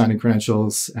app signing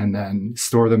credentials and then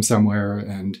store them somewhere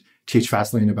and teach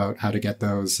Fastlane about how to get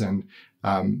those and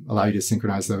allow you to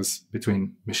synchronize those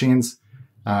between machines.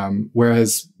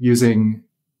 Whereas using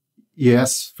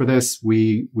ES for this,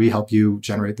 we help you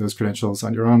generate those credentials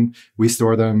on your own. We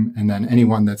store them, and then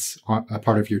anyone that's a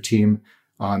part of your team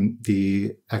on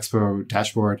the Expo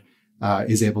dashboard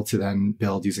is able to then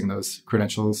build using those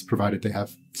credentials, provided they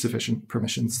have sufficient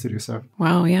permissions to do so.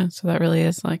 Wow, yeah. So that really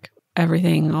is like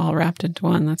everything all wrapped into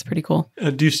one. That's pretty cool.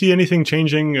 Do you see anything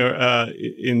changing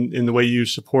in the way you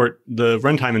support the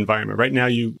runtime environment? Right now,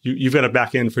 you've got a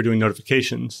backend for doing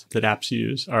notifications that apps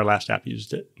use. Our last app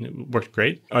used it, and it worked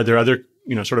great. Are there other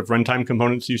sort of runtime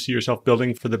components you see yourself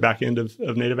building for the backend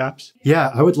of native apps? Yeah,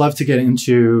 I would love to get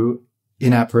into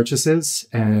in-app purchases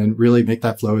and really make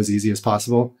that flow as easy as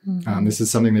possible. This is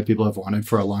something that people have wanted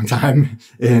for a long time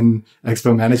in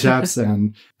Expo Managed Apps.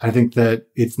 And I think that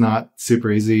it's not super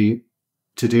easy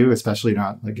to do, especially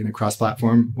not like in a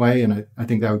cross-platform way. And I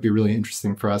think that would be really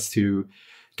interesting for us to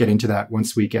get into that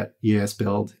once we get ES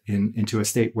Build into a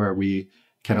state where we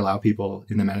can allow people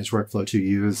in the managed workflow to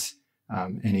use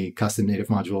any custom native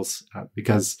modules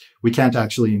because we can't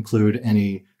actually include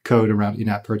any code around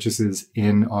in-app purchases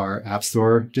in our App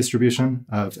Store distribution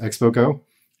of Expo Go.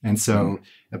 And so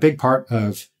a big part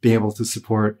of being able to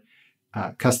support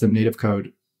custom native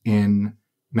code in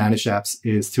managed apps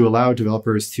is to allow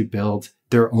developers to build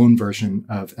their own version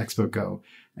of Expo Go.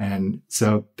 And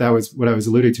so that was what I was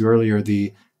alluding to earlier.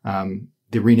 The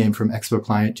rename from Expo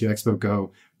Client to Expo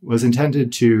Go was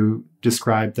intended to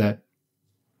describe that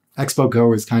Expo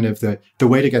Go is kind of the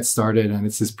way to get started. And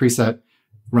it's this preset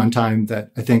runtime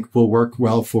that I think will work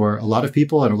well for a lot of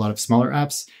people and a lot of smaller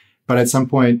apps. But at some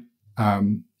point,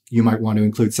 you might want to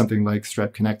include something like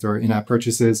Stripe Connect or in-app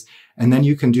purchases. And then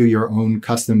you can do your own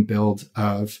custom build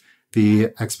of the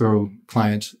Expo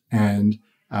client and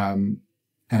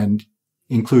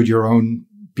include your own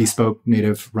bespoke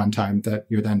native runtime that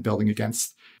you're then building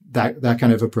against. That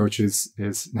kind of approach is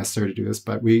necessary to do this,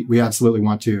 but we absolutely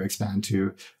want to expand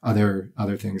to other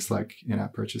things like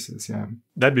in-app purchases. Yeah,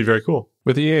 that'd be very cool.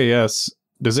 With EAS,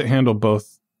 does it handle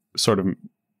both sort of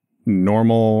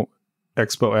normal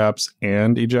Expo apps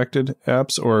and ejected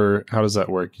apps, or how does that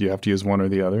work? Do you have to use one or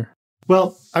the other?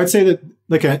 Well, I would say that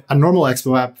like a normal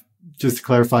Expo app, just to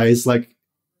clarify, is like,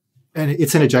 and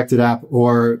it's an ejected app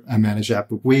or a managed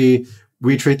app. We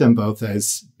treat them both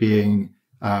as being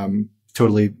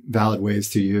totally valid ways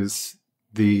to use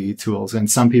the tools. And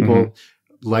some people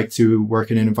like to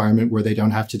work in an environment where they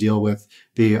don't have to deal with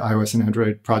the iOS and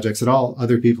Android projects at all.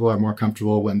 Other people are more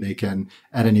comfortable when they can,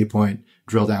 at any point,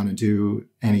 drill down and do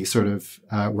any sort of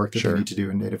work that they need to do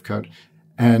in native code.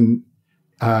 And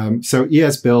so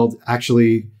ES Build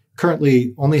actually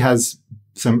currently only has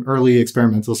some early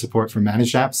experimental support for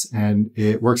managed apps, and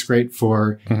it works great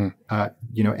for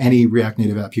any React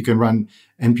Native app. You can run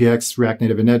npx React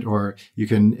Native init, or you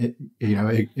can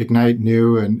ignite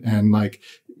new and like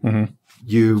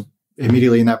you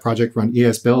immediately in that project run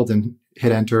ES Build and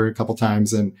hit enter a couple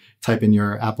times and type in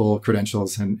your Apple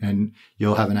credentials, and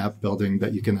you'll have an app building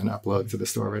that you can then upload to the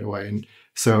store right away. And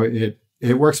so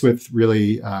it works with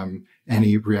really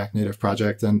any React Native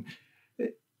project, and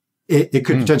it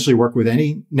could potentially work with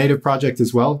any native project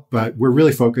as well, but we're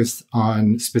really focused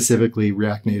on specifically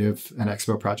React Native and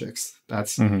Expo projects.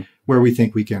 That's where we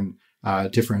think we can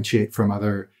differentiate from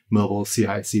other mobile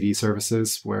CI/CD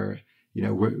services, where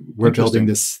we're building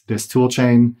this tool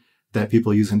chain that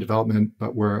people use in development,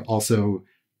 but we're also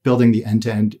building the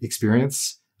end-to-end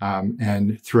experience.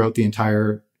 And throughout the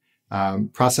entire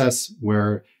process,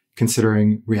 we're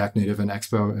considering React Native and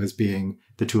Expo as being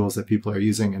the tools that people are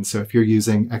using. And so if you're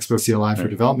using Expo CLI for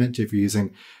development, if you're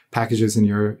using packages in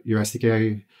your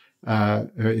SDK,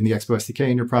 or in the Expo SDK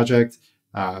in your project,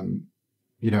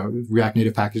 React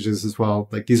Native packages as well,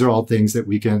 like these are all things that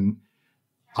we can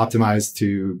optimize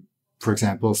to, for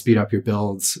example, speed up your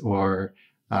builds, or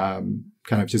kind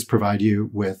of just provide you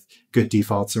with good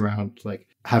defaults around like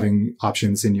having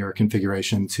options in your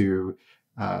configuration to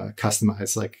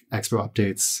customize like Expo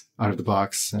updates out of the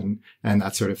box and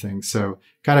that sort of thing. So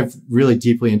kind of really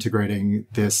deeply integrating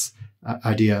this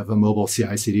idea of a mobile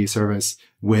CI/CD service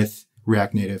with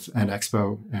React Native and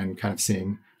Expo, and kind of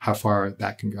seeing how far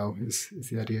that can go is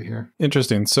the idea here.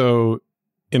 Interesting. So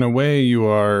in a way,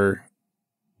 you're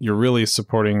really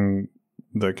supporting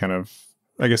the kind of,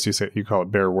 I guess you call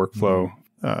it bare workflow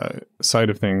side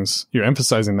of things. You're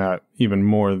emphasizing that even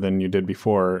more than you did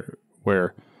before,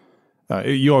 where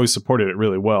you always supported it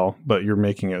really well, but you're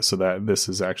making it so that this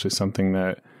is actually something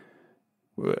that,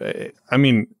 I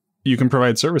mean, you can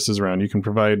provide services around. You can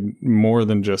provide more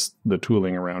than just the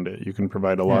tooling around it. You can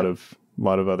provide a lot of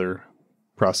other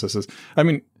processes. I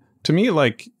mean, to me,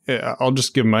 like, I'll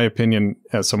just give my opinion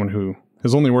as someone who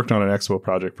has only worked on an Expo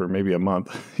project for maybe a month,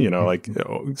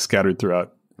 scattered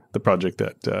throughout the project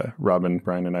that Robin,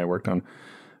 Bryan, and I worked on.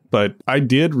 But I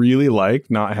did really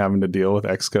like not having to deal with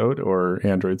Xcode or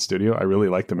Android Studio. I really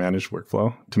like the managed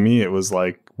workflow. To me, it was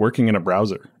like working in a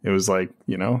browser. It was like,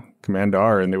 Command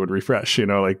R and it would refresh,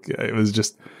 like it was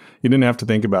just, you didn't have to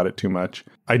think about it too much.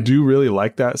 I do really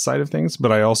like that side of things,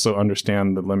 but I also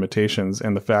understand the limitations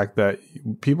and the fact that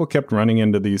people kept running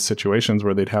into these situations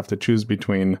where they'd have to choose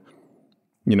between,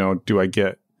 do I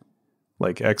get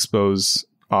like Expo's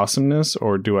awesomeness,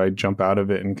 or do I jump out of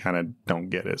it and kind of don't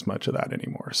get as much of that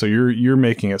anymore? So you're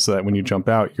making it so that when you jump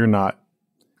out, you're not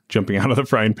jumping out of the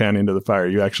frying pan into the fire.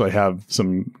 You actually have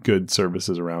some good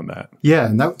services around that. Yeah,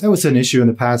 and that was an issue in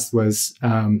the past, was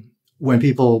when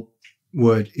people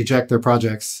would eject their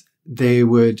projects, they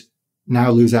would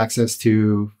now lose access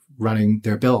to running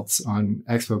their builds on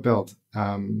Expo Build.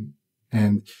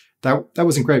 And that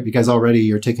wasn't great, because already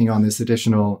you're taking on this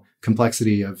additional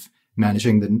complexity of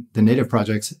managing the native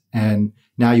projects. And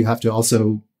now you have to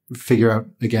also figure out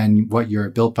again what your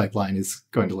build pipeline is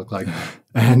going to look like.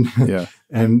 And,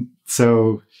 and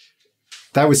so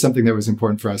that was something that was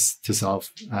important for us to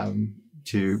solve,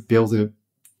 to be able to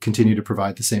continue to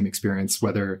provide the same experience,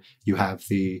 whether you have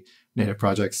the native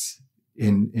projects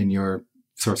in your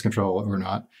source control or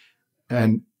not.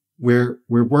 And we're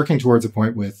working towards a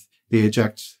point with the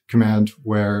eject command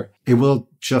where it will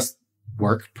just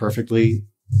work perfectly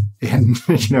in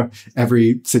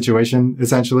every situation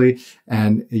essentially.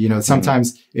 And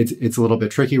sometimes it's a little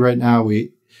bit tricky right now.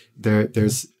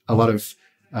 There's a lot of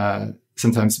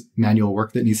sometimes manual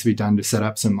work that needs to be done to set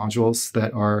up some modules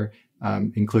that are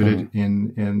included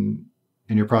in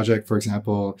your project. For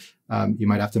example, you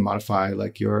might have to modify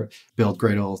like your build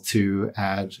Gradle to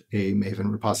add a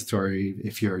Maven repository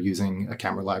if you're using a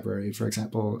camera library, for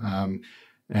example.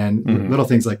 And little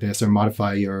things like this, or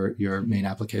modify your main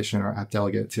application or app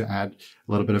delegate to add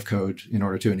a little bit of code in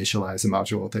order to initialize a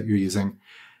module that you're using.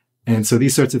 And so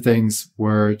these sorts of things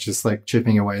were just like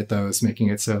chipping away at those, making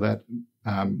it so that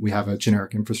we have a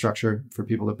generic infrastructure for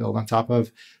people to build on top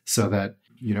of, so that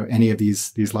any of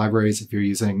these libraries, if you're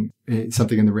using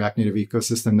something in the React Native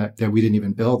ecosystem that we didn't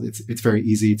even build, it's very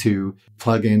easy to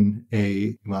plug in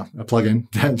a plugin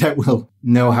that will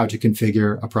know how to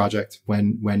configure a project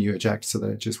when you eject, so that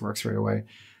it just works right away.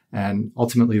 And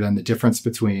ultimately then the difference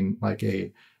between like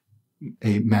a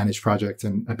managed project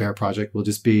and a bare project will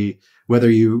just be whether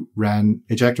you ran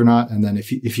eject or not. And then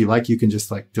if you like, you can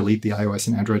just like delete the iOS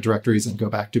and Android directories and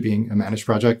go back to being a managed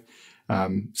project.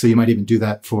 So you might even do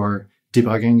that for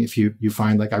debugging. If you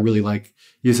find like, I really like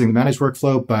using the managed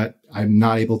workflow, but I'm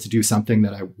not able to do something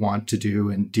that I want to do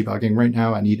in debugging right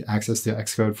now. I need access to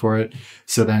Xcode for it.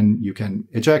 So then you can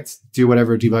eject, do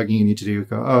whatever debugging you need to do,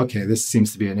 go, oh, okay, this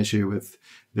seems to be an issue with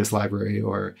this library,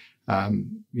 or,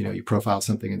 you profile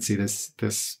something and see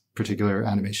this particular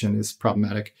animation is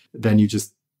problematic. Then you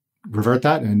just revert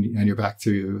that and you're back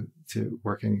to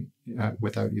working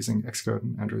without using Xcode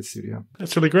and Android Studio.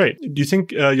 That's really great. Do you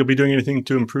think you'll be doing anything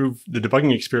to improve the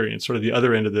debugging experience, sort of the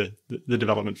other end of the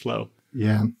development flow?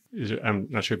 Yeah. I'm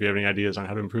not sure if you have any ideas on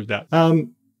how to improve that.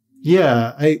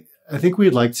 Yeah, I think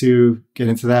we'd like to get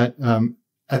into that.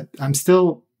 I'm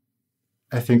still,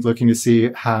 I think, looking to see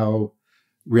how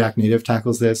React Native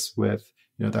tackles this with,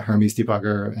 the Hermes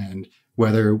debugger, and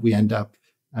whether we end up,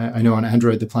 I know on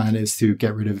Android, the plan is to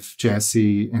get rid of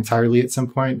JSC entirely at some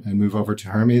point and move over to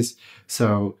Hermes.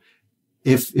 So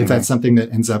if that's something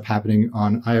that ends up happening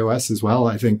on iOS as well,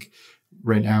 I think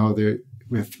right now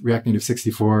with React Native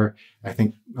 64, I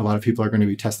think a lot of people are going to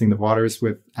be testing the waters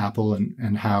with Apple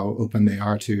and how open they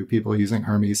are to people using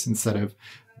Hermes instead of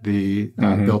the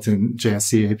built-in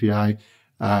JSC API.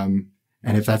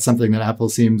 And if that's something that Apple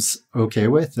seems okay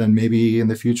with, then maybe in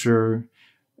the future,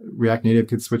 React Native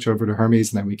could switch over to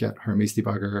Hermes, and then we get Hermes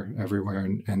debugger everywhere,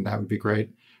 and that would be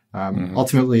great.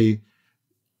 Ultimately,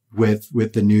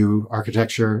 with the new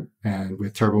architecture and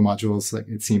with turbo modules, like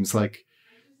it seems like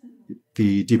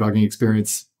the debugging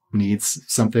experience needs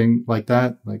something like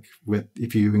that. Like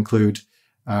if you include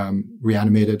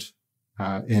Reanimated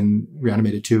in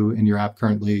Reanimated 2 in your app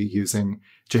currently using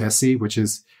JSC, which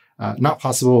is not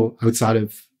possible outside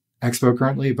of Expo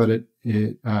currently, but it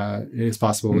is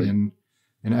possible in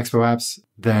Expo apps,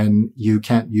 then you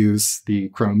can't use the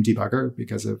Chrome debugger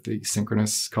because of the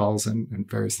synchronous calls and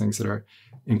various things that are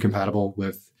incompatible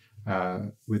with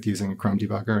using a Chrome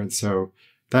debugger. And so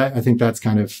I think that's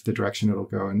kind of the direction it'll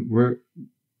go. And we're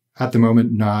at the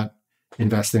moment not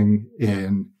investing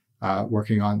in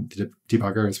working on the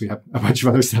debugger, as we have a bunch of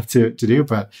other stuff to do,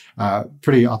 but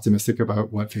pretty optimistic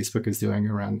about what Facebook is doing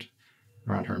around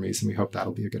Hermes, and we hope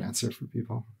that'll be a good answer for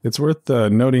people. It's worth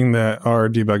noting that our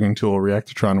debugging tool,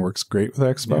 Reactotron, works great with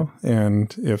Expo. Yeah.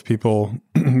 And if people,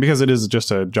 because it is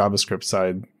just a JavaScript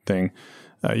side thing,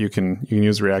 you can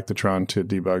use Reactotron to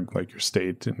debug like your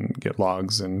state and get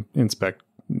logs and inspect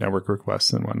network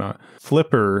requests and whatnot.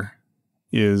 Flipper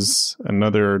is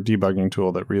another debugging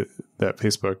tool that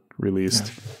Facebook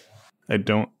released. Yeah. I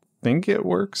don't think it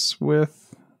works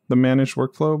with the managed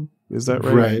workflow. Is that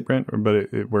right, Brent? But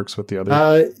it works with the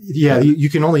other? You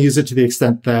can only use it to the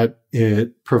extent that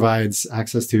it provides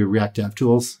access to React Dev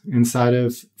tools inside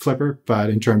of Flipper. But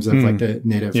in terms of like the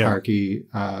native hierarchy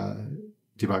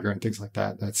debugger and things like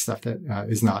that, that's stuff that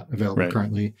is not available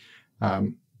currently.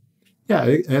 I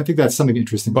think that's something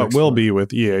interesting. But will be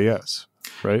with EAS,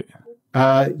 right?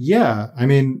 I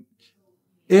mean,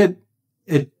 it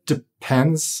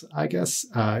depends, I guess.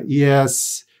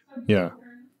 EAS. Yeah.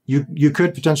 You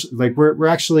could potentially, like, we're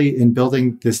actually in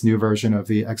building this new version of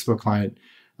the Expo client.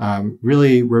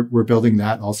 Really, we're building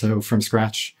that also from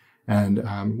scratch.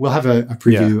 And we'll have a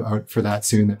preview out for that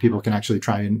soon that people can actually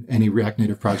try in any React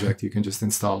Native project. You can just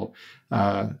install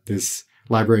this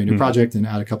library in your project and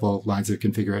add a couple of lines of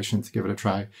configuration to give it a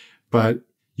try. But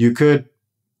you could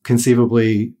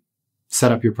conceivably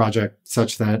set up your project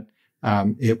such that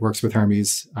it works with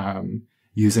Hermes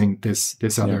using this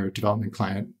other development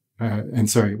client.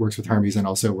 It works with Hermes and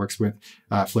also works with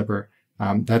Flipper.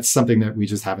 That's something that we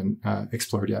just haven't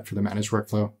explored yet for the managed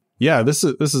workflow. Yeah, this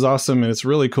is awesome, and it's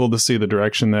really cool to see the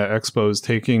direction that Expo is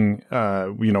taking.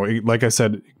 Like I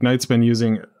said, Ignite's been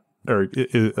using, or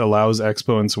it allows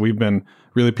Expo, and so we've been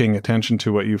really paying attention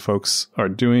to what you folks are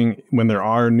doing. When there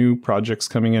are new projects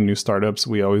coming in, new startups,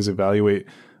 we always evaluate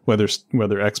whether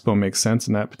Expo makes sense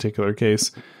in that particular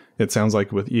case. It sounds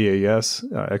like with EAS,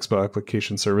 Expo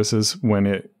Application Services, when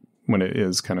it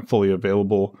is kind of fully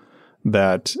available,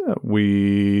 that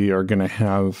we are going to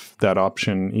have that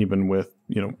option even with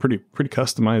pretty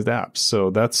customized apps. So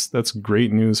that's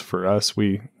great news for us.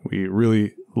 We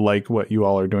really like what you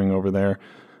all are doing over there.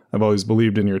 I've always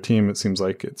believed in your team. It seems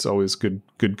like it's always good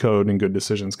code and good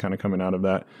decisions kind of coming out of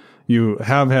that. You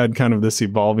have had kind of this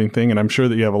evolving thing, and I'm sure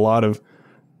that you have a lot of,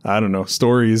 I don't know,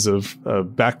 stories of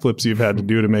backflips you've had to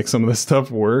do to make some of this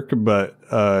stuff work. But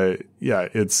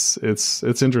it's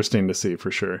interesting to see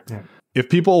for sure. Yeah. If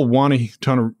people want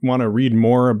to read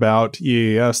more about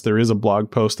EAS, there is a blog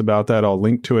post about that. I'll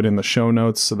link to it in the show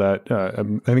notes so that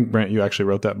I think, Brent, you actually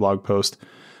wrote that blog post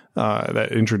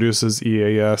that introduces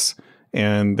EAS,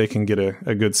 and they can get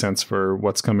a good sense for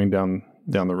what's coming down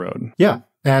the road. Yeah,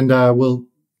 and we'll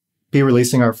be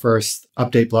releasing our first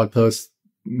update blog post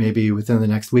maybe within the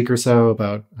next week or so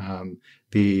about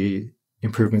the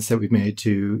improvements that we've made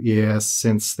to EAS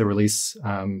since the release,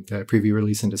 the preview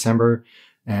release in December.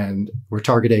 And we're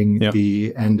targeting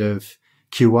the end of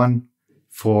Q1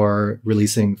 for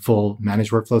releasing full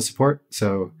managed workflow support.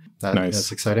 So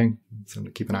that's exciting.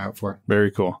 Something to keep an eye out for.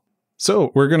 Very cool.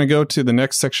 So we're going to go to the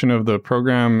next section of the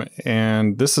program,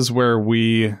 and this is where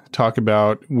we talk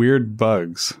about weird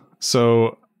bugs.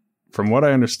 So from what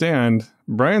I understand,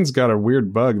 Bryan's got a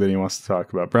weird bug that he wants to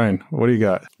talk about. Bryan, what do you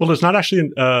got? Well, it's not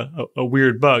actually a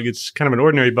weird bug. It's kind of an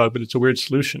ordinary bug, but it's a weird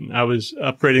solution. I was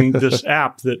upgrading this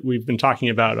app that we've been talking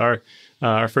about,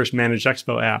 our first managed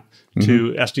Expo app,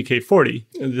 to SDK 40.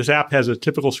 This app has a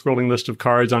typical scrolling list of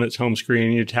cards on its home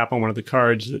screen. You tap on one of the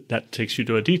cards, that takes you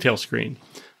to a detail screen.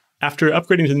 After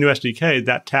upgrading to the new SDK,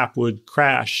 that tap would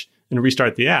crash and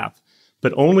restart the app,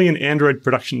 but only in Android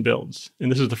production builds.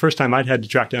 And this is the first time I'd had to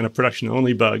track down a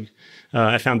production-only bug.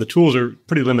 I found the tools are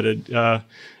pretty limited.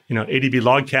 ADB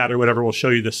Logcat or whatever will show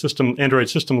you the Android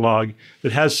system log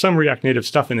that has some React Native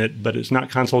stuff in it, but it's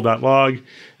not console.log,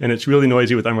 and it's really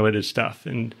noisy with unrelated stuff.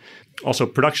 And also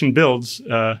production builds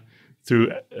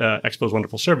through Expo's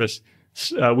wonderful service.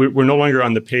 We're no longer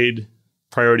on the paid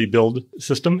priority build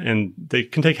system, and they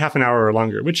can take half an hour or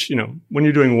longer, which, when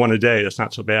you're doing one a day, that's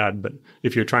not so bad. But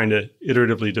if you're trying to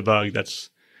iteratively debug, that's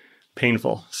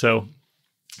painful. So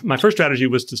my first strategy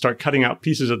was to start cutting out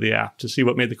pieces of the app to see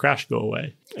what made the crash go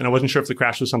away. And I wasn't sure if the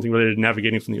crash was something related to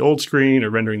navigating from the old screen or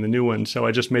rendering the new one. So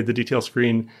I just made the detail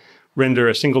screen render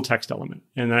a single text element.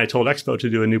 And then I told Expo to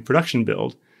do a new production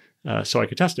build so I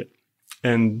could test it.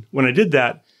 And when I did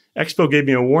that, Expo gave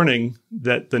me a warning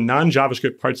that the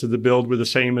non-JavaScript parts of the build were the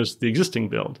same as the existing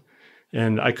build.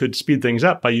 And I could speed things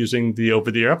up by using the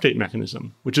over-the-air update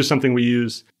mechanism, which is something we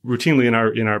use routinely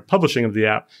in our publishing of the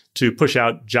app to push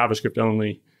out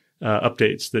JavaScript-only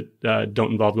updates that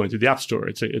don't involve going through the App Store.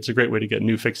 It's a great way to get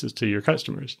new fixes to your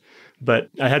customers. But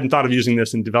I hadn't thought of using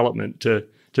this in development to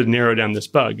narrow down this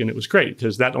bug, and it was great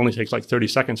because that only takes like 30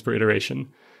 seconds per iteration.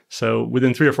 So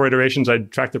within 3 or 4 iterations,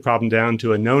 I'd tracked the problem down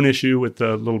to a known issue with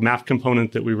the little map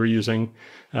component that we were using,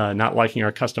 not liking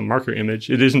our custom marker image.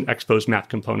 It isn't Expo's map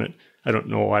component. I don't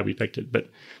know why we picked it. But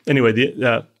anyway,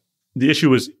 the issue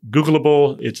was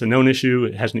Googleable. It's a known issue.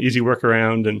 It has an easy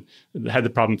workaround, and had the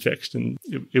problem fixed. And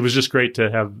it was just great to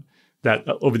have that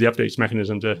over the updates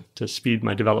mechanism to speed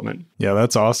my development. Yeah,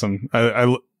 that's awesome.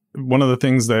 One of the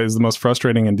things that is the most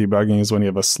frustrating in debugging is when you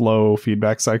have a slow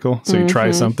feedback cycle. So you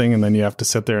try something and then you have to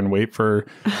sit there and wait for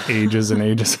ages and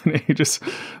ages and ages.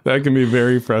 That can be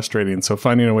very frustrating. So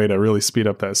finding a way to really speed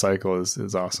up that cycle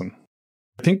is awesome.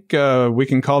 I think we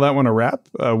can call that one a wrap.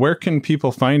 Where can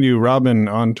people find you, Robin,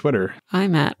 on Twitter?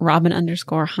 I'm at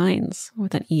Robin_Hines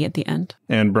with an E at the end.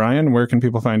 And Bryan, where can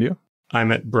people find you?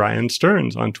 I'm at Bryan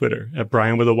Stearns on Twitter, at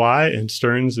Bryan with a Y, and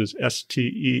Stearns is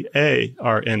STEARNS.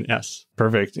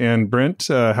 Perfect. And Brent,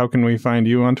 how can we find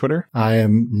you on Twitter? I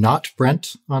am not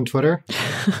Brent on Twitter.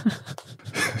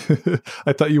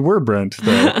 I thought you were Brent,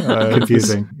 though.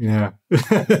 Confusing. Yeah.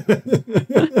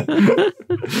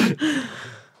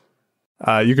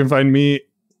 You can find me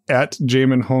at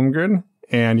Jamon Holmgren,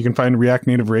 and you can find React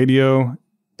Native Radio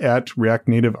at React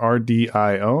Native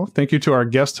RDIO. Thank you to our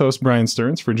guest host, Bryan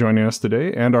Stearns, for joining us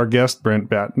today, and our guest, Brent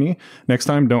Vatne. Next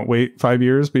time, don't wait 5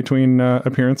 years between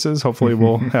appearances. Hopefully,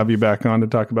 we'll have you back on to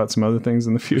talk about some other things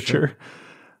in the future. Sure.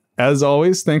 As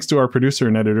always, thanks to our producer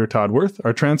and editor, Todd Worth,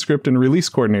 our transcript and release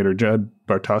coordinator, Jed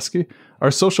Bartoski,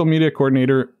 our social media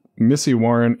coordinator, Missy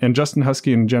Warren, and Justin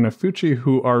Husky and Jenna Fucci,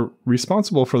 who are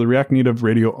responsible for the React Native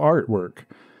radio artwork.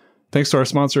 Thanks to our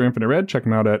sponsor, Infinite Red. Check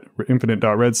them out at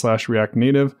infinite.red/React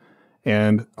Native.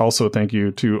 And also thank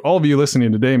you to all of you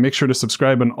listening today. Make sure to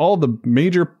subscribe on all the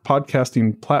major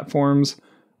podcasting platforms.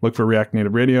 Look for React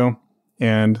Native Radio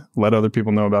and let other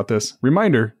people know about this.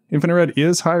 Reminder, Infinite Red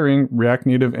is hiring React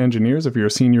Native engineers. If you're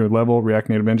a senior level React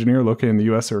Native engineer located in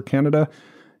the US or Canada,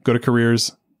 go to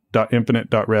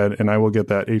careers.infinite.red and I will get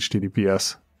that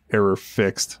HTTPS error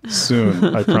fixed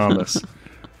soon, I promise.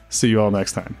 See you all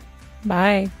next time.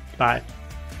 Bye. Bye.